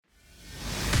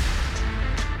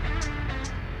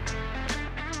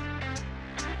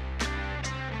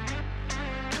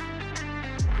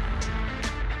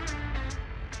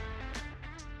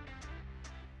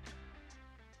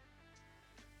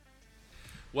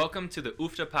Welcome to the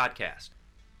UFTA podcast.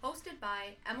 Hosted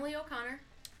by Emily O'Connor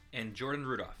and Jordan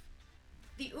Rudolph.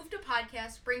 The UFTA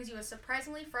podcast brings you a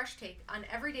surprisingly fresh take on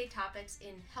everyday topics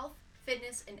in health,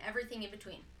 fitness, and everything in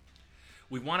between.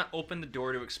 We want to open the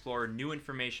door to explore new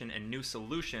information and new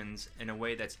solutions in a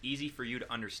way that's easy for you to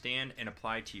understand and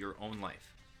apply to your own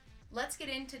life. Let's get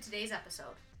into today's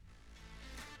episode.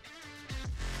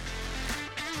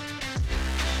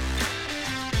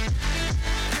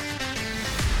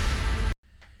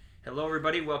 Hello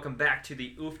everybody, welcome back to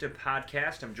the UFTA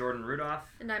podcast. I'm Jordan Rudolph.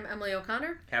 And I'm Emily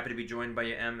O'Connor. Happy to be joined by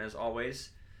you, Em, as always.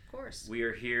 Of course. We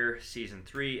are here, season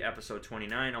 3, episode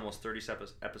 29, almost 30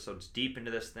 episodes deep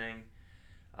into this thing.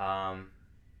 And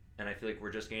I feel like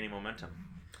we're just gaining momentum.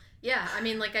 Yeah, I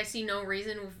mean, I see no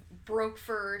reason. We've broke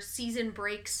for season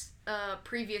breaks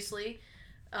previously,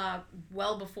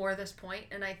 well before this point,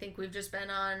 and I think we've just been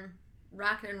on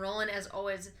rocking and rolling. As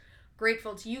always,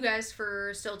 grateful to you guys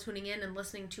for still tuning in and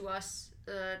listening to us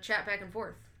chat back and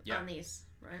forth on these,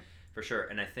 right? For sure,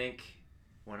 and I think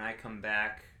when I come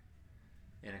back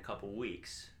in a couple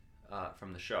weeks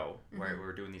from the show, where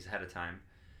we're doing these ahead of time,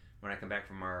 when I come back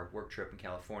from our work trip in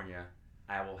California,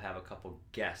 I will have a couple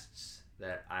guests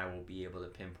that I will be able to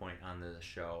pinpoint on the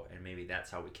show, and maybe that's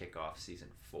how we kick off season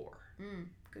 4.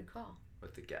 Good call.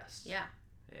 With the guests. Yeah.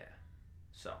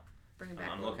 So bring it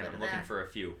back. I'm looking for a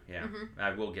few. Yeah,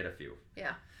 I will get a few.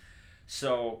 Yeah.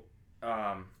 So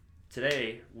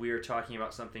today we are talking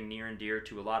about something near and dear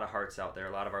to a lot of hearts out there,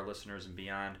 a lot of our listeners and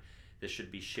beyond. This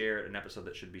should be shared, an episode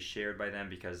that should be shared by them,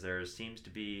 because there seems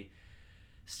to be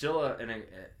still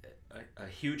a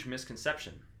huge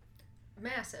misconception.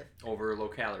 Massive. Over low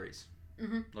calories.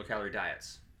 Low calorie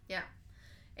diets. Yeah.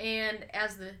 And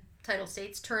as the title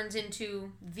states, turns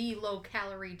into the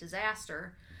low-calorie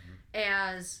disaster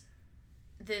as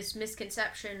this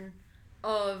misconception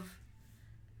of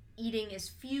eating as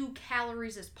few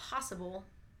calories as possible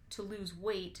to lose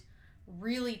weight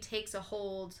really takes a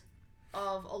hold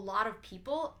of a lot of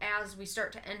people as we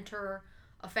start to enter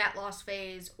a fat loss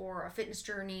phase or a fitness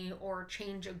journey or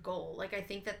change a goal. I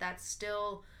think that's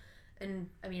still, and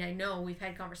I mean, I know we've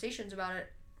had conversations about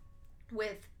it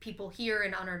with people here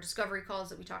and on our discovery calls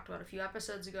that we talked about a few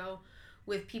episodes ago,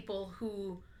 with people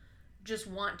who just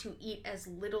want to eat as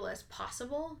little as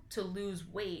possible to lose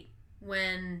weight,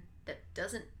 when that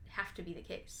doesn't have to be the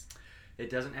case. It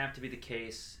doesn't have to be the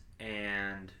case,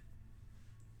 and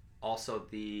also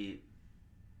maybe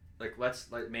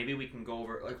we can go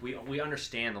over, we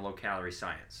understand the low calorie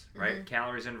science, right?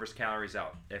 Calories in versus calories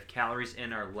out. If calories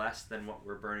in are less than what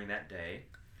we're burning that day,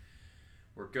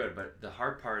 we're good. But the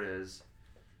hard part is,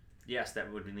 yes,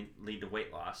 that would lead to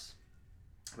weight loss.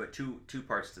 But two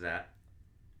parts to that.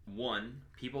 One,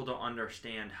 people don't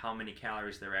understand how many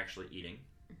calories they're actually eating,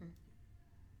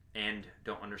 and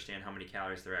don't understand how many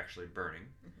calories they're actually burning,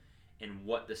 and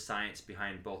what the science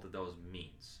behind both of those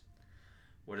means.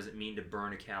 What does it mean to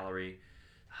burn a calorie?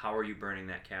 How are you burning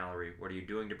that calorie? What are you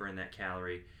doing to burn that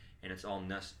calorie? And it's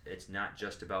not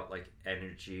just about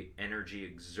energy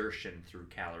exertion through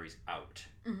calories out.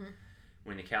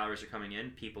 When the calories are coming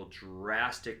in, people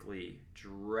drastically,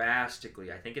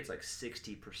 I think it's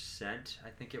 60%, I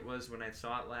think it was when I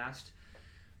saw it last,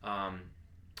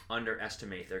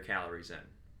 underestimate their calories in.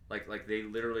 They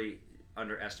literally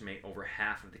underestimate over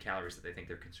half of the calories that they think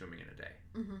they're consuming in a day.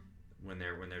 When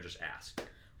they're just asked.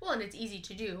 Well, and it's easy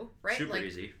to do, right? Super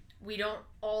easy. We don't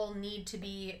all need to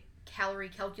be calorie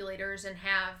calculators and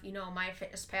have,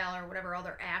 MyFitnessPal or whatever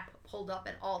other app pulled up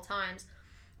at all times.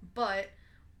 But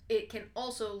it can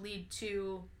also lead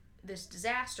to this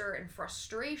disaster and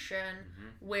frustration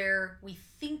where we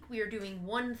think we are doing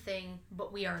one thing,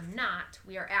 but we are not.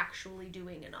 We are actually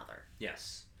doing another.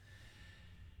 Yes.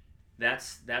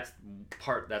 That's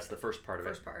the first part of it.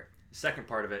 First part. The second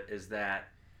part of it is that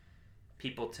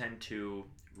people tend to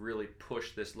really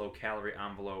push this low-calorie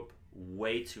envelope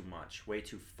way too much, way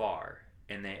too far,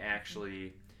 and they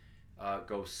actually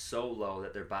go so low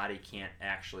that their body can't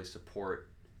actually support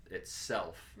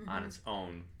itself on its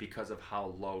own because of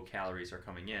how low calories are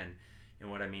coming in. And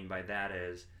what I mean by that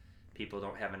is people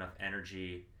don't have enough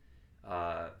energy,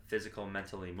 physical,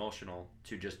 mental, emotional,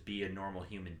 to just be a normal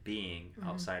human being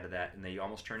outside of that, and they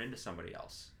almost turn into somebody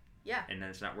else. Yeah. And then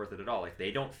it's not worth it at all.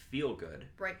 They don't feel good.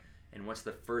 Right. And what's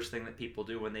the first thing that people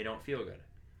do when they don't feel good?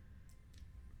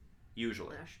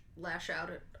 Usually. Lash out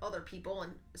at other people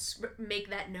and make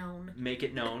that known. Make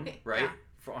it known, right? Yeah.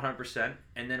 For 100%.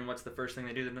 And then what's the first thing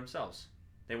they do to themselves?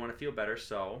 They want to feel better,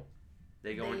 so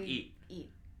they go and eat. Yep.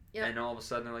 And all of a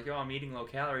sudden they're like, oh, I'm eating low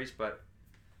calories, but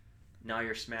now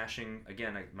you're smashing,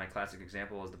 again, my classic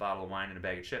example is the bottle of wine and a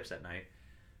bag of chips at night.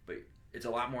 But it's a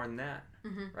lot more than that,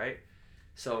 right?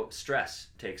 So stress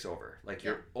takes over. Like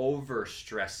you're over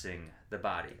stressing the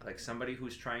body. Like somebody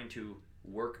who's trying to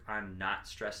work on not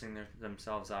stressing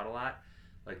themselves out a lot,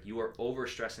 like you are over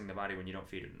stressing the body when you don't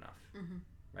feed it enough.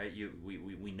 Right?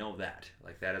 We know that.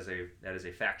 Like that is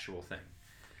a factual thing.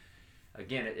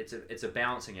 Again, it's a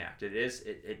balancing act.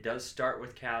 It does start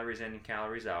with calories in and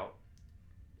calories out.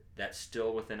 That's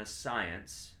still within a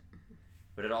science,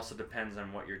 but it also depends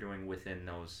on what you're doing within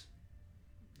those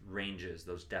ranges,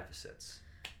 those deficits.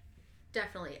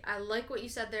 Definitely. I like what you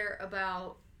said there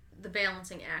about the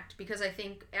balancing act, because I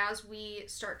think as we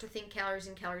start to think calories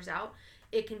in, calories out,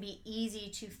 it can be easy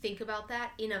to think about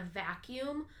that in a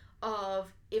vacuum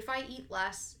of, if I eat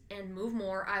less and move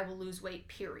more, I will lose weight,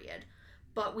 period.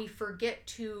 But we forget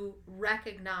to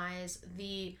recognize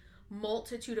the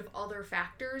multitude of other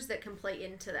factors that can play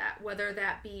into that, whether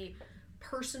that be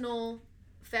personal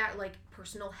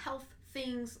health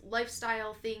things,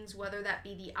 lifestyle things, whether that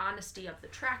be the honesty of the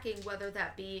tracking, whether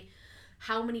that be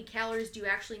how many calories do you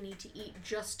actually need to eat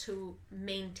just to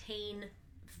maintain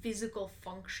physical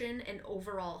function and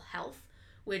overall health,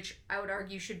 which I would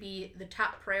argue should be the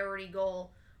top priority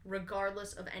goal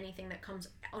regardless of anything that comes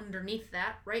underneath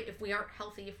that, right? If we aren't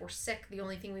healthy, if we're sick, the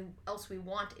only thing else we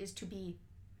want is to be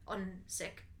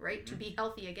unsick, right? To be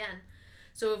healthy again.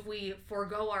 So if we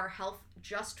forego our health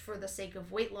just for the sake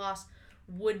of weight loss,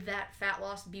 would that fat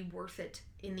loss be worth it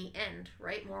in the end,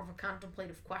 right? More of a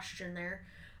contemplative question there.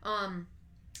 Well,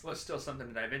 it's still something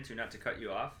to dive into, not to cut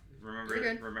you off.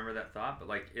 Remember that thought, but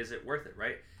like, is it worth it,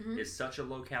 right? Is such a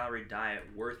low-calorie diet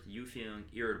worth you feeling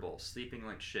irritable, sleeping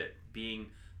like shit, being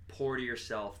poor to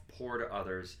yourself, poor to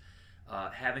others,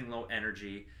 having low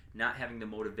energy, not having the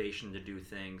motivation to do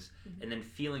things, and then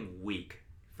feeling weak,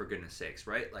 for goodness sakes,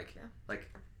 right? Like,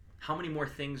 how many more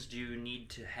things do you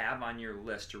need to have on your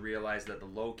list to realize that the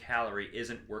low calorie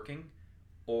isn't working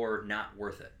or not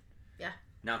worth it? Yeah.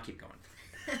 Now keep going.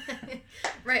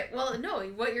 Right. Well, no,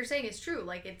 what you're saying is true.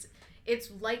 Like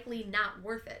it's likely not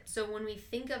worth it. So when we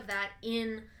think of that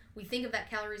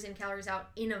calories in, calories out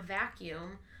in a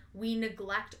vacuum, we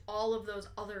neglect all of those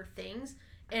other things,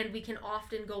 and we can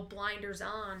often go blinders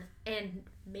on and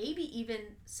maybe even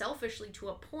selfishly to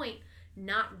a point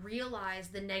not realize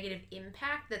the negative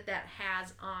impact that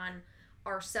has on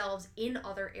ourselves in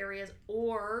other areas,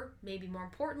 or maybe more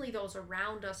importantly, those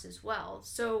around us as well.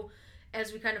 So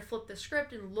as we kind of flip the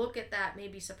script and look at that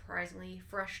maybe surprisingly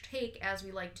fresh take, as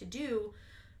we like to do,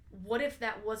 what if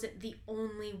that wasn't the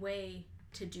only way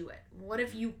to do it? What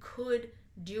if you could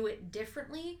do it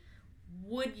differently?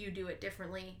 Would you do it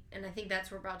differently? And I think that's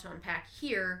what we're about to unpack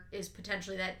here, is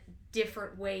potentially that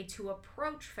different way to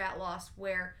approach fat loss,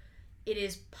 where it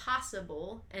is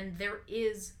possible and there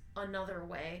is another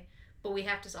way, but we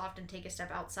have to often take a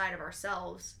step outside of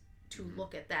ourselves to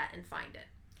look at that and find it.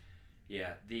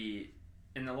 Yeah,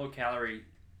 in the low calorie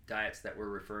diets that we're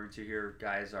referring to here,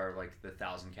 guys, are like the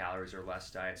 1,000 calories or less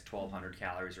diets, 1,200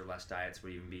 calories or less diets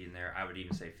would even be in there. I would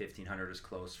even say 1,500 is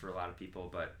close for a lot of people,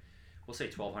 but we'll say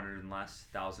 1,200 and less,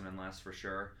 1,000 and less for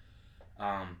sure.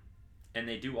 And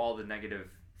they do all the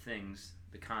negative things,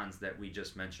 the cons that we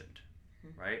just mentioned,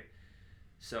 right?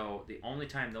 So the only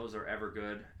time those are ever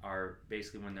good are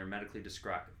basically when they're medically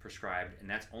prescribed, and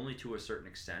that's only to a certain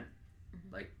extent,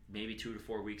 like maybe 2 to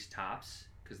 4 weeks tops,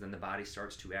 because then the body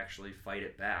starts to actually fight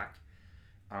it back.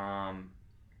 A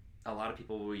lot of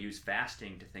people will use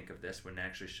fasting to think of this, when it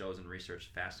actually shows in research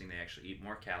fasting they actually eat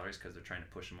more calories because they're trying to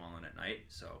push them all in at night.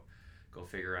 So go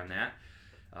figure on that.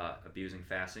 Abusing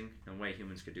fasting, no way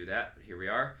humans could do that, but here we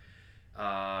are.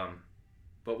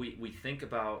 But we think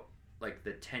about like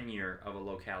the tenure of a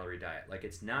low-calorie diet. Like,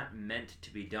 it's not meant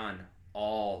to be done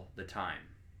all the time.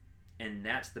 And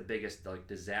that's the biggest like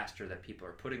disaster that people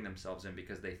are putting themselves in,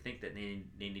 because they think that they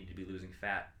need to be losing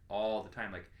fat all the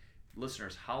time. Like,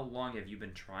 listeners, how long have you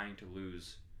been trying to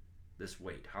lose this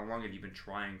weight? How long have you been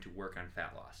trying to work on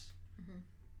fat loss?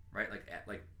 Right?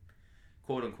 Like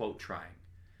quote unquote trying.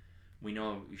 We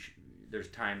know there's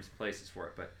times, places for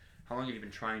it, but how long have you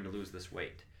been trying to lose this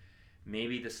weight?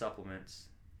 Maybe the supplements,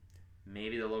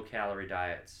 maybe the low-calorie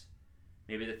diets,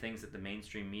 maybe the things that the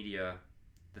mainstream media,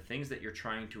 the things that you're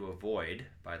trying to avoid,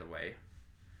 by the way,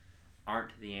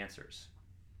 aren't the answers.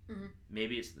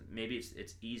 Maybe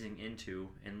it's easing into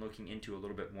and looking into a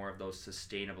little bit more of those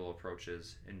sustainable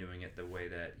approaches and doing it the way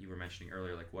that you were mentioning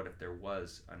earlier. Like, what if there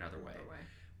was another way?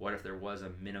 What if there was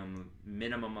a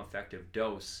minimum effective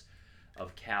dose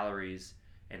of calories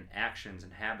and actions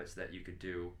and habits that you could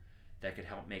do that could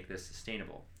help make this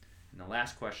sustainable? And the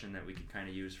last question that we could kind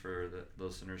of use for the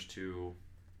listeners to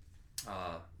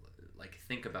like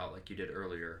think about, like you did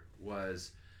earlier,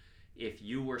 was if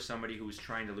you were somebody who was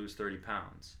trying to lose 30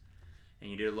 pounds and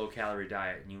you did a low-calorie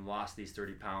diet and you lost these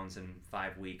 30 pounds in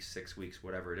 5 weeks, 6 weeks,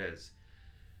 whatever it is,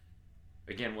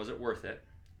 again, was it worth it?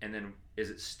 And then is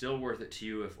it still worth it to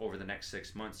you if over the next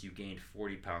 6 months you gained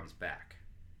 40 pounds back?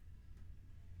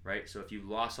 Right? So if you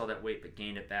lost all that weight but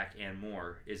gained it back and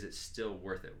more, is it still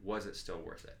worth it? Was it still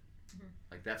worth it? Mm-hmm.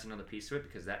 Like, that's another piece to it,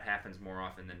 because that happens more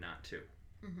often than not too.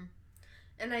 Mm-hmm.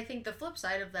 And I think the flip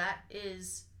side of that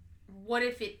is, what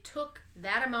if it took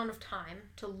that amount of time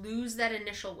to lose that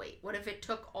initial weight? What if it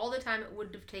took all the time it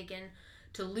would have taken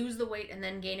to lose the weight and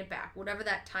then gain it back, whatever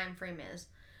that time frame is,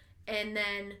 and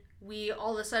then we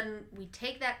all of a sudden we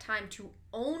take that time to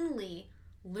only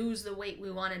lose the weight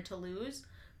we wanted to lose,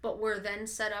 but we're then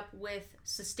set up with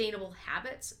sustainable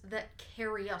habits that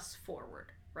carry us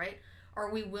forward, right?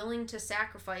 Are we willing to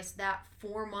sacrifice that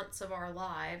 4 months of our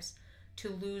lives to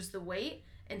lose the weight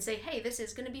and say, hey, this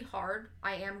is going to be hard.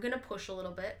 I am going to push a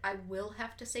little bit. I will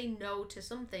have to say no to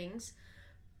some things,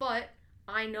 but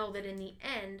I know that in the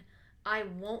end, I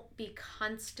won't be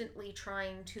constantly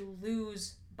trying to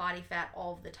lose body fat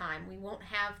all of the time. We won't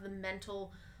have the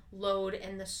mental load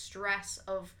and the stress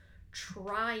of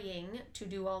trying to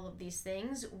do all of these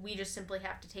things. We just simply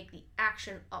have to take the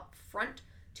action up front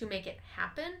to make it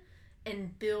happen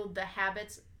and build the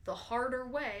habits the harder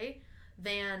way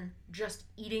than just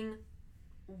eating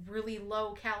really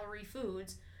low calorie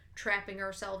foods, trapping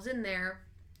ourselves in there,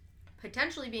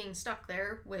 potentially being stuck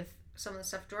there with some of the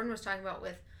stuff Jordan was talking about,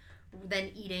 with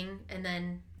then eating and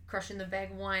then crushing the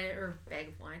bag of wine. Bag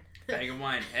of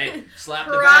wine. Hey, slap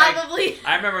the Probably. bag.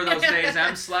 I remember those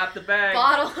days. Slap the bag.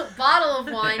 Bottle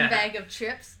of wine, bag of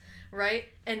chips, right?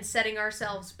 And setting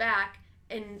ourselves back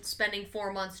and spending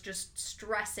 4 months just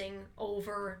stressing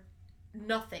over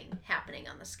nothing happening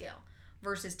on the scale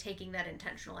versus taking that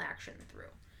intentional action through,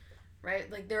 right?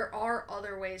 Like, there are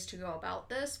other ways to go about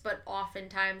this, but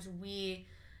oftentimes we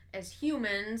as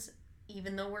humans,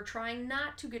 even though we're trying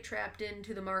not to get trapped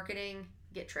into the marketing,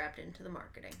 get trapped into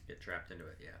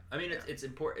it, yeah. I mean, it's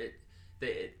important.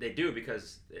 They do,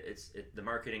 because the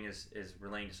marketing is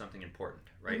relaying to something important,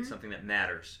 right? Mm-hmm. Something that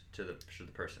matters to the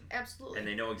person. Absolutely. And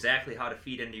they know exactly how to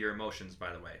feed into your emotions,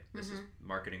 by the way. This is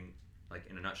marketing, like,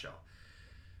 in a nutshell.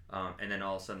 And then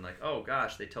all of a sudden, like, oh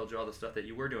gosh, they told you all the stuff that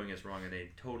you were doing is wrong, and they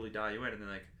totally dial you in, and then,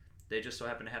 like, they just so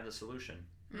happen to have the solution.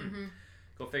 Mm-hmm.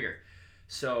 Go figure.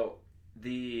 So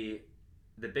the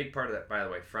big part of that, by the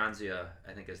way, Franzia,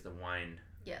 I think, is the wine,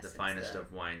 the finest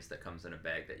of wines that comes in a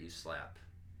bag that you slap.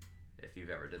 If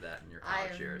you've ever did that in your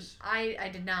college years. I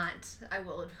did not. I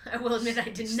will admit I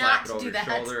did not do that.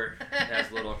 Slap it over your shoulder. It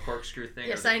has a little corkscrew thing.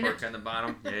 Yes, I know. Cork on the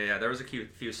bottom. Yeah. There was a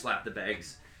few slap the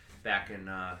bags back in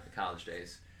the college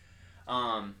days.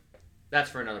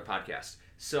 That's for another podcast.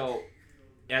 So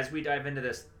as we dive into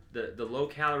this, the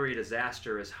low-calorie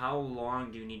disaster is, how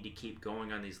long do you need to keep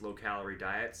going on these low-calorie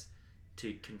diets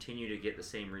to continue to get the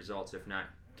same results, if not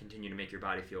continue to make your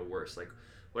body feel worse? Like,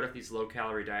 what if these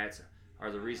low-calorie diets are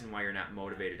the reason why you're not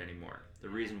motivated anymore, the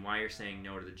reason why you're saying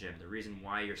no to the gym, the reason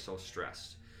why you're so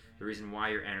stressed, the reason why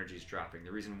your energy's dropping,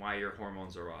 the reason why your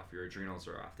hormones are off, your adrenals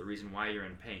are off, the reason why you're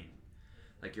in pain?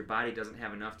 Like, your body doesn't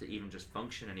have enough to even just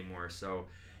function anymore, so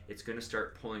it's going to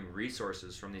start pulling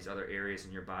resources from these other areas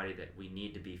in your body that we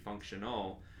need to be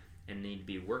functional and need to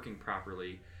be working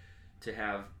properly to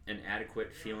have an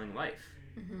adequate feeling life.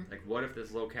 Mm-hmm. Like, what if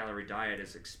this low-calorie diet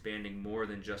is expanding more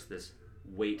than just this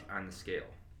weight on the scale?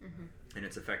 Mm-hmm. And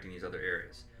it's affecting these other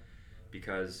areas?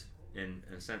 Because in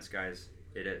a sense, guys,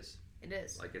 it is. It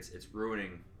is. Like, it's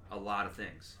ruining a lot of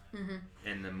things. Mm-hmm.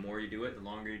 And the more you do it, the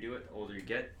longer you do it, the older you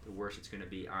get, the worse it's going to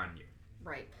be on you.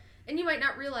 Right. And you might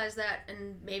not realize that,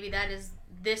 and maybe that is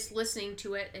this listening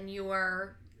to it, and you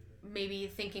are maybe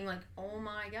thinking like, oh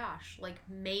my gosh, like,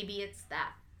 maybe it's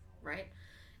that, right?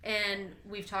 And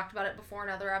we've talked about it before in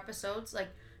other episodes, like,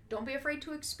 don't be afraid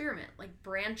to experiment. Like,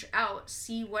 branch out,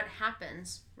 see what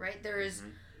happens, right? There is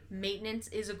maintenance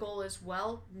is a goal as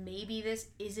well. Maybe this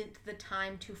isn't the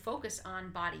time to focus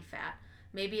on body fat.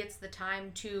 Maybe it's the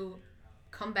time to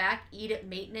come back, eat at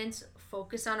maintenance,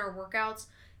 focus on our workouts,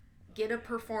 get a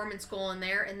performance goal in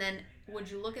there, and then would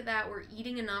you look at that? We're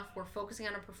eating enough, we're focusing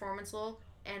on a performance goal,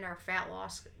 and our fat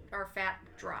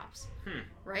drops,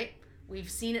 right? We've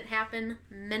seen it happen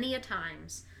many a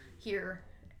times here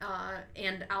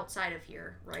and outside of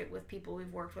here, right, with people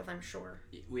we've worked with, I'm sure.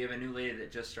 We have a new lady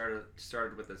that just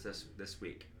started with us this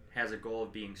week. Has a goal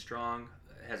of being strong,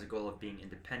 has a goal of being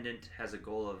independent, has a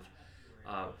goal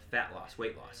of fat loss,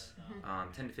 weight loss,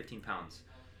 10 to 15 pounds.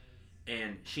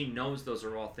 And she knows those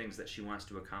are all things that she wants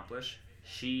to accomplish.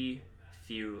 She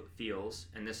feels,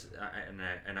 and this,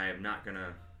 and I am not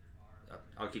gonna,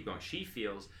 I'll keep going. She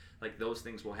feels like those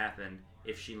things will happen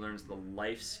if she learns the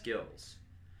life skills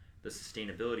the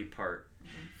sustainability part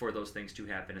for those things to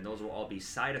happen, and those will all be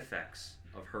side effects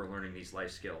of her learning these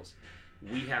life skills.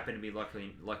 We happen to be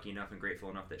lucky enough and grateful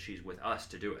enough that she's with us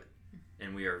to do it,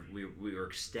 and we are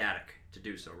ecstatic to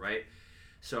do so, right?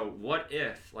 So what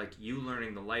if, like, you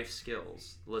learning the life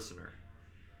skills, listener,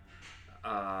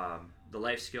 the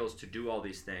life skills to do all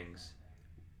these things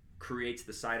creates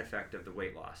the side effect of the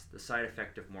weight loss, the side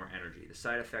effect of more energy, the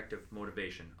side effect of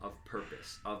motivation, of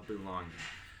purpose, of belonging,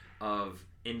 of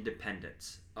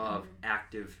independence, of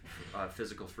active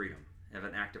physical freedom, of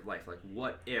an active life. Like,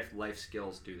 what if life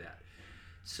skills do that?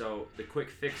 So the quick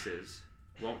fixes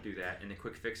won't do that, and the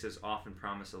quick fixes often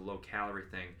promise a low-calorie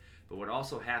thing. But what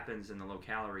also happens in the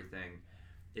low-calorie thing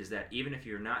is that even if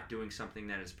you're not doing something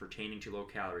that is pertaining to low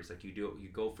calories, like you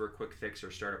go for a quick fix or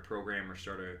start a program or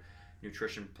start a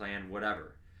nutrition plan,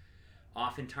 whatever,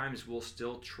 oftentimes we'll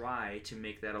still try to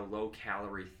make that a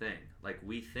low-calorie thing. Like,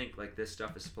 we think like this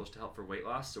stuff is supposed to help for weight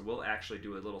loss, so we'll actually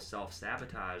do a little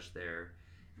self-sabotage there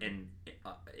and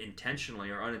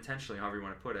intentionally or unintentionally, however you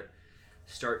want to put it,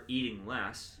 start eating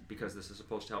less because this is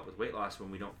supposed to help with weight loss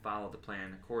when we don't follow the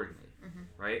plan accordingly,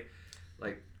 right?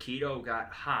 Like, keto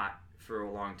got hot for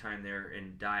a long time there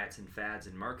in diets and fads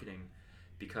and marketing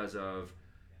because of,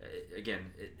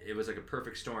 again, it was like a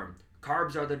perfect storm.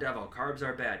 Carbs are the devil. Carbs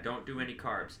are bad. Don't do any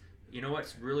carbs. You know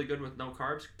what's really good with no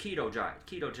carbs?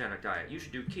 Ketogenic diet. You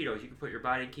should do keto. You can put your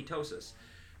body in ketosis.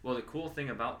 Well, the cool thing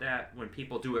about that, when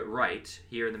people do it right,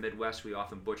 here in the Midwest, we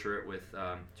often butcher it with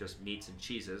just meats and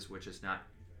cheeses, which is not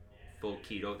full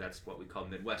keto. That's what we call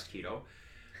Midwest keto.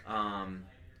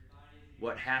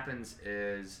 What happens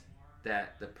is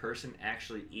that the person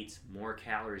actually eats more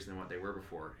calories than what they were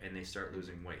before, and they start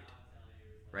losing weight,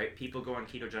 right? People go on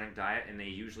ketogenic diet, and they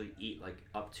usually eat like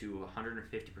up to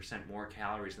 150% more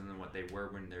calories than what they were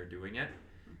when they're doing it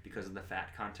because of the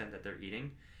fat content that they're eating,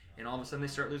 and all of a sudden they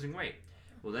start losing weight.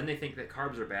 Well, then they think that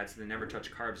carbs are bad, so they never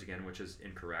touch carbs again, which is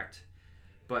incorrect.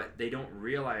 But they don't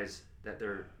realize that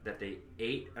they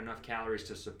ate enough calories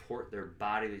to support their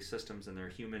bodily systems and their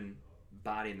human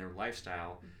body and their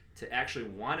lifestyle to actually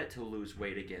want it to lose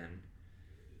weight again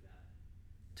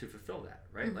to fulfill that,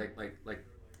 right? Like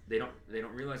they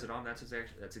don't realize it all. And that's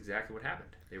exactly what happened.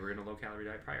 They were in a low-calorie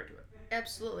diet prior to it.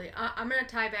 Absolutely. I'm going to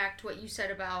tie back to what you said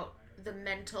about the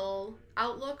mental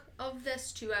outlook of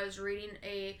this too. I was reading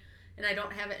and I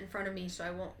don't have it in front of me, so I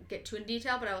won't get too in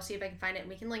detail, but I will see if I can find it and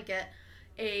we can link it.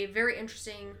 A very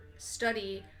interesting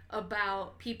study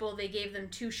about people. They gave them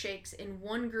 2 shakes. In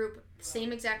one group,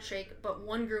 same exact shake, but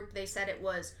one group they said it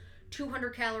was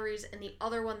 200 calories, and the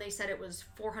other one they said it was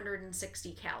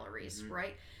 460 calories,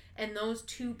 right? And those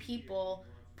 2 people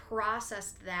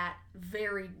processed that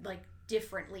very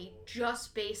differently,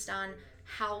 just based on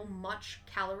how much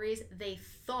calories they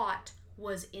thought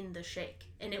was in the shake.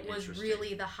 And it was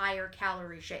really the higher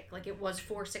calorie shake. Like, it was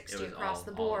 460 across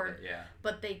the board.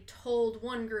 But they told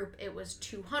one group it was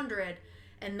 200,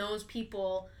 and those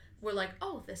people were like,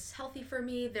 oh, this is healthy for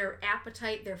me. Their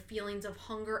appetite, their feelings of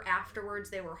hunger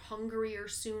afterwards, they were hungrier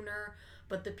sooner.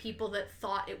 But the people that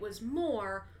thought it was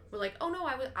more were like, oh no,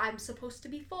 I'm supposed to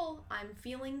be full. I'm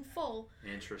feeling full.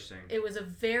 Interesting. It was a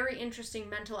very interesting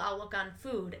mental outlook on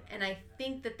food. And I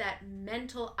think that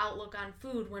mental outlook on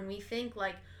food, when we think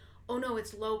like, oh no,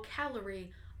 it's low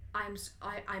calorie,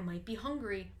 I might be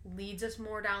hungry, leads us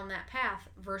more down that path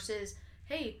versus,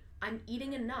 hey, I'm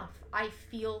eating enough. I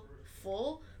feel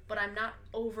full, but I'm not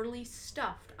overly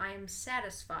stuffed. I am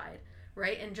satisfied,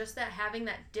 right? And just that having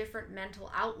that different mental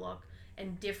outlook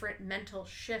and different mental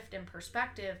shift and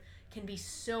perspective can be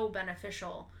so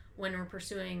beneficial when we're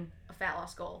pursuing a fat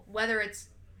loss goal. Whether it's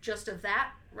just of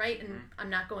that, right? And I'm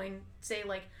not going to say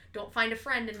like, don't find a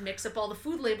friend and mix up all the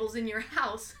food labels in your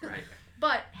house. Right.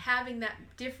 But having that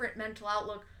different mental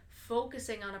outlook,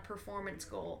 focusing on a performance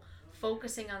goal,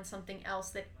 focusing on something else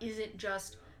that isn't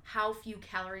just how few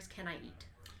calories can I eat.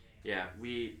 Yeah,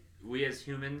 we as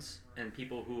humans and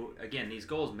people who, again, these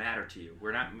goals matter to you.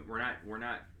 We're not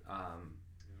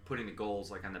putting the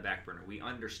goals like on the back burner. We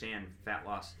understand fat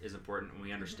loss is important, and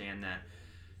we understand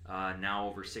that now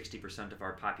over 60% of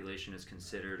our population is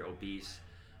considered obese,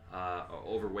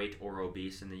 overweight or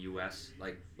obese in the U.S.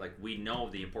 Like we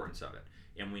know the importance of it,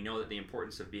 and we know that the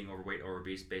importance of being overweight or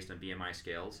obese based on BMI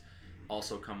scales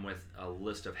also come with a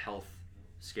list of health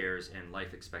scares, and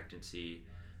life expectancy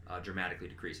dramatically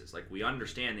decreases. Like, we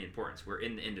understand the importance. We're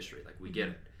in the industry. Like, we get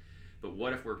it. But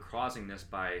what if we're causing this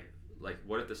by, like,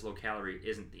 what if this low calorie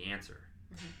isn't the answer,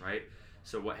 right?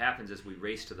 So what happens is we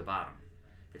race to the bottom.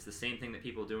 It's the same thing that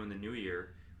people do in the new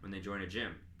year when they join a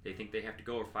gym. They think they have to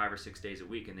go 5 or 6 days a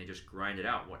week, and they just grind it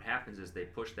out. What happens is they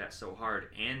push that so hard,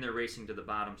 and they're racing to the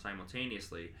bottom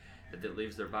simultaneously, that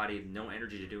leaves their body no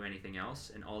energy to do anything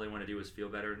else, and all they want to do is feel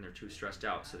better, and they're too stressed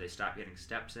out. So they stop getting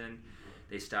steps in,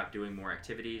 they stop doing more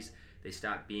activities, they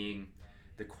stop being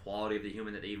the quality of the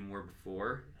human that they even were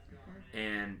before,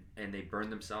 and they burn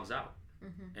themselves out.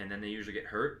 And then they usually get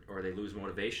hurt, or they lose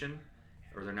motivation,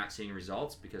 or they're not seeing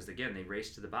results because, again, they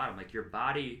race to the bottom. Like, your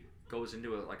body goes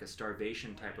into a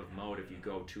starvation type of mode if you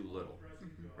go too little,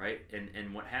 right?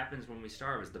 And what happens when we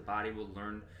starve is the body will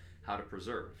learn how to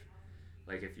preserve.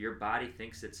 Like, if your body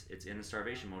thinks it's in a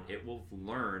starvation mode, it will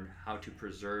learn how to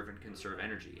preserve and conserve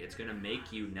energy. It's going to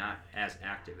make you not as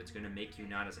active. It's going to make you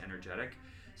not as energetic,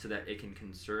 so that it can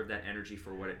conserve that energy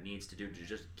for what it needs to do to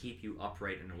just keep you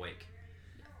upright and awake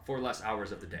for less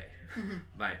hours of the day.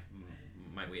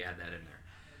 Might we add that in there?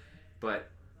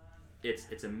 But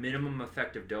it's a minimum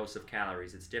effective dose of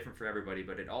calories. It's different for everybody,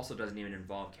 but it also doesn't even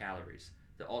involve calories.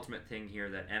 The ultimate thing here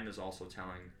that Em is also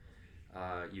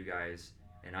telling you guys,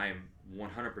 and I am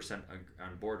 100%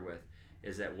 on board with,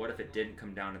 is that what if it didn't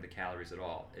come down to the calories at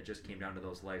all? It just came down to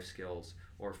those life skills,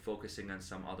 or focusing on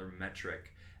some other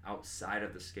metric outside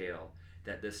of the scale,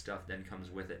 that this stuff then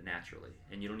comes with it naturally.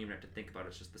 And you don't even have to think about it.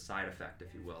 It's just the side effect, if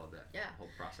you will, of that whole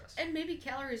process. And maybe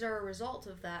calories are a result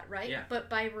of that, right? Yeah. But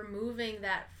by removing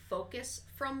that focus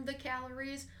from the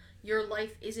calories, your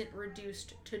life isn't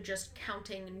reduced to just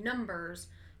counting numbers.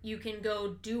 You can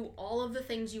go do all of the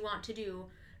things you want to do,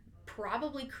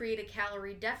 probably create a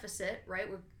calorie deficit, right?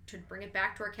 To bring it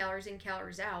back to our calories in,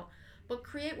 calories out, but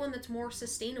create one that's more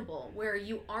sustainable, where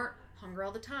you aren't hungry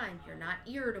all the time, you're not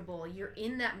irritable, you're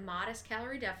in that modest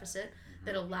calorie deficit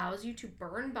that allows you to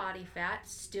burn body fat,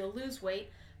 still lose weight,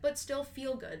 but still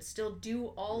feel good, still do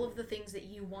all of the things that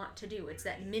you want to do. It's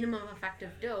that minimum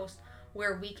effective dose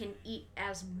where we can eat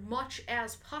as much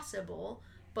as possible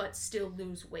but still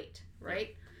lose weight,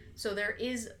 right? So there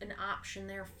is an option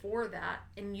there for that,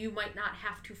 and you might not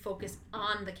have to focus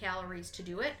on the calories to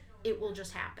do it. It will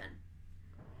just happen.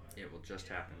 It will just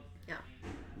happen. Yeah.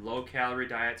 Low-calorie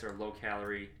diets are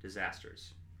low-calorie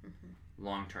disasters,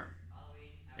 long-term.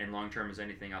 And long-term is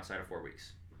anything outside of 4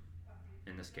 weeks,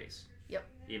 in this case. Yep.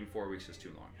 Even 4 weeks is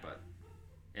too long, but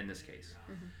in this case.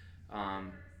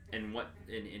 And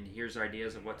here's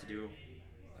ideas of what to do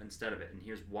instead of it, and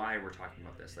here's why we're talking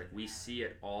about this. Like, we see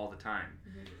it all the time,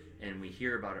 and we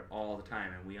hear about it all the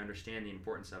time, and we understand the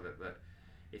importance of it. But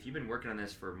if you've been working on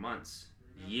this for months,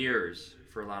 years,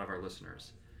 for a lot of our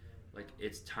listeners, like,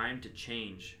 it's time to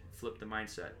change, flip the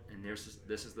mindset. And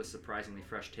this is the surprisingly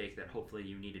fresh take that hopefully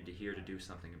you needed to hear to do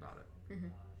something about it.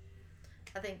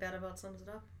 I think that about sums it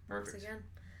up. Perfect. Once again,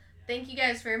 thank you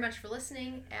guys very much for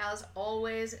listening, as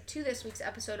always, to this week's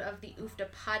episode of the UFTA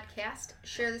podcast.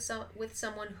 Share this with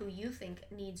someone who you think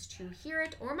needs to hear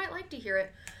it or might like to hear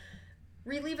it.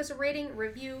 Leave us a rating,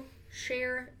 review,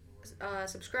 share,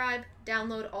 subscribe,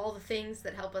 download, all the things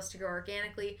that help us to grow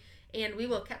organically. And we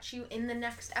will catch you in the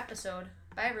next episode.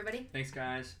 Bye, everybody. Thanks,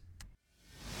 guys.